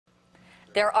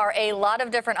There are a lot of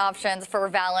different options for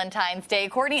Valentine's Day.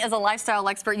 Courtney is a lifestyle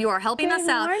expert. You are helping us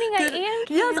out. Good morning, I am.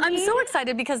 Yes, I'm so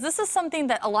excited because this is something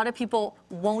that a lot of people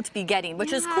won't be getting,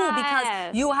 which is cool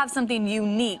because you have something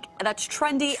unique that's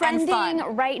trendy and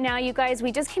fun. Right now, you guys.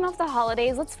 We just came off the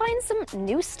holidays. Let's find some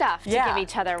new stuff to give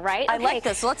each other, right? I like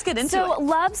this. So let's get into it. So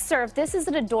Love Surf. This is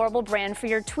an adorable brand for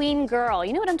your tween girl.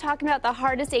 You know what I'm talking about? The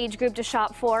hardest age group to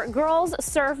shop for. Girls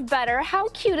surf better. How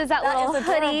cute is that little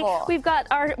hoodie? We've got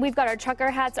our trucker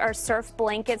hats, our surf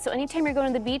blankets. So anytime you're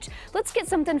going to the beach, let's get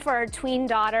something for our tween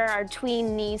daughter, our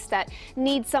tween niece that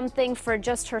needs something for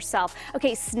just herself.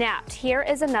 Okay, Snapped. Here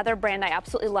is another brand I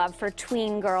absolutely love for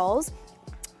tween girls.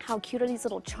 How cute are these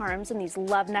little charms and these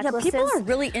love necklaces? Yeah, people are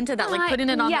really into that, like putting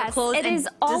it on their clothes and designing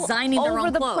their own clothes. All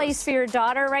over the place for your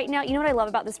daughter right now. You know what I love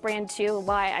about this brand too,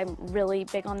 why I'm really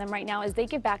big on them right now, is they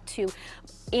give back to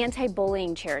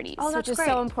anti-bullying charities, which is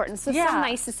so important. So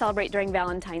nice to celebrate during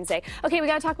Valentine's Day. Okay, we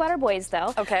got to talk about our boys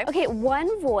though. Okay. Okay,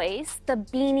 One Voice, the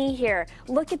beanie here.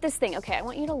 Look at this thing. Okay, I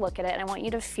want you to look at it and I want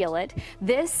you to feel it.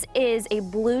 This is a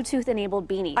Bluetooth-enabled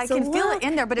beanie. I can feel it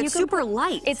in there, but it's super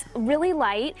light. It's really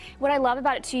light. What I love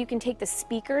about it too, you can take the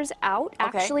speakers out.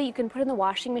 Actually, you can put it in the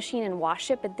washing machine and wash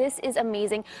it, but this is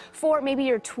amazing for maybe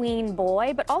your tween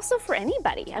boy, but also for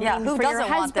anybody. I mean, who for doesn't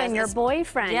your husband, your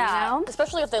boyfriend, you know?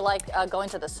 Especially if they like going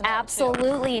to the snow.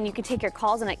 Absolutely, and you can take your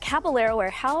calls in at Caballero wear.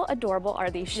 How adorable are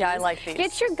these shoes? Yeah, I like these.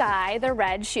 Get your guy the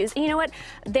red shoes. And you know what?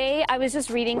 I was just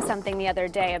reading something the other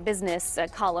day, a business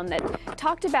column that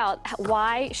talked about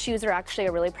why shoes are actually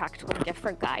a really practical gift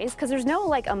for guys, because there's no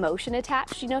like emotion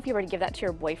attached. You know, if you were to give that to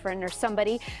your boyfriend or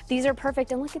somebody, these are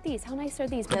perfect. And look at these. How nice are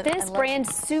these? But this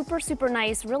brand's super, super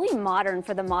nice, really modern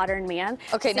for the modern man.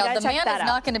 Okay, so now the man is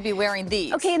not going to be wearing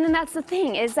these. Okay, and then that's the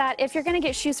thing, is that if you're going to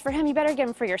get shoes for him, you better get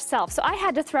them for yourself. So I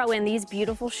had to throw in these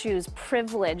beautiful shoes,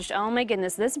 Privileged. Oh my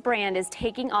goodness, this brand is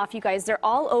taking off, you guys. They're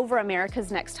all over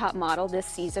America's Next Top Model this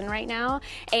season right now.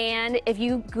 And if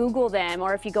you Google them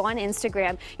or if you go on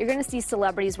Instagram, you're going to see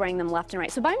celebrities wearing them left and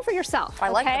right. So buy them for yourself. I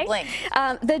like the bling.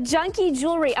 The junky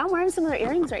jewelry. I'm wearing some of their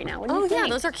earrings right now. What do you think? Yeah,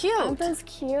 those are cute. Aren't those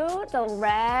cute? The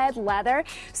red leather.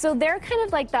 So they're kind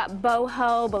of like that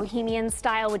boho, bohemian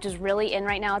style, which is really in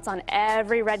right now. It's on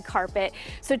every red carpet.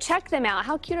 So check them out.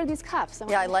 How cute are these cuffs?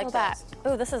 I like that.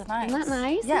 Oh, this is nice. Isn't that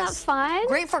nice? Yes. Isn't that fun?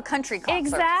 Great for country concerts.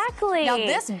 Exactly. Now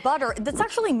this butter, that's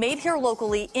actually made here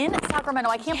locally in Sacramento.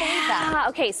 I can't believe that.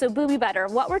 Okay, so Booby Butter.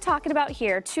 What we're talking about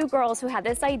here, two girls who had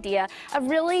this idea of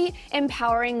really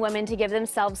empowering women to give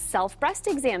themselves self-breast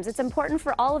exams. It's important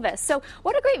for all of us. So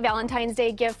what a great Valentine's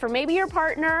Day gift for maybe your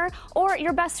partner or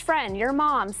your best friend, your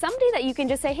mom, somebody that you can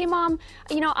just say, hey mom,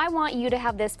 you know, I want you to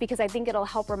have this because I think it'll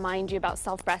help remind you about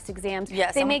self-breast exams.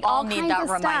 Yes, they make all need kinds that of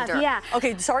reminder. Stuff. Yeah.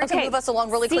 Okay, sorry to move us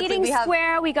along really quickly. Seating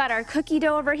Square, we got our cookie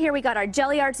dough over here, we got our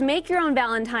jelly arts. Make your own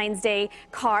Valentine's Day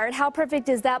card. How perfect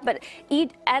is that? But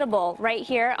eat edible right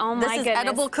here. Oh my goodness. This is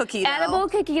edible cookie dough. Edible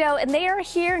cookie dough, and they are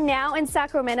here now in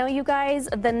Sacramento, you guys.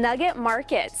 The Nugget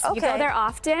Markets. You go there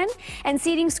often. And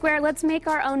Seating Square, let's make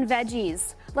our own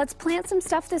veggies. Let's plant some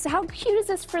stuff. How cute is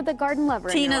this for the garden lover?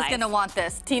 Tina's gonna want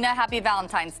this. Tina, happy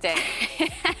Valentine's Day.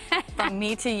 From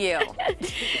me to you.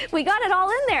 We got it all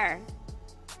in there.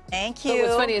 Thank you. But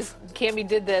what's funny is Cammie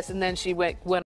did this and then she went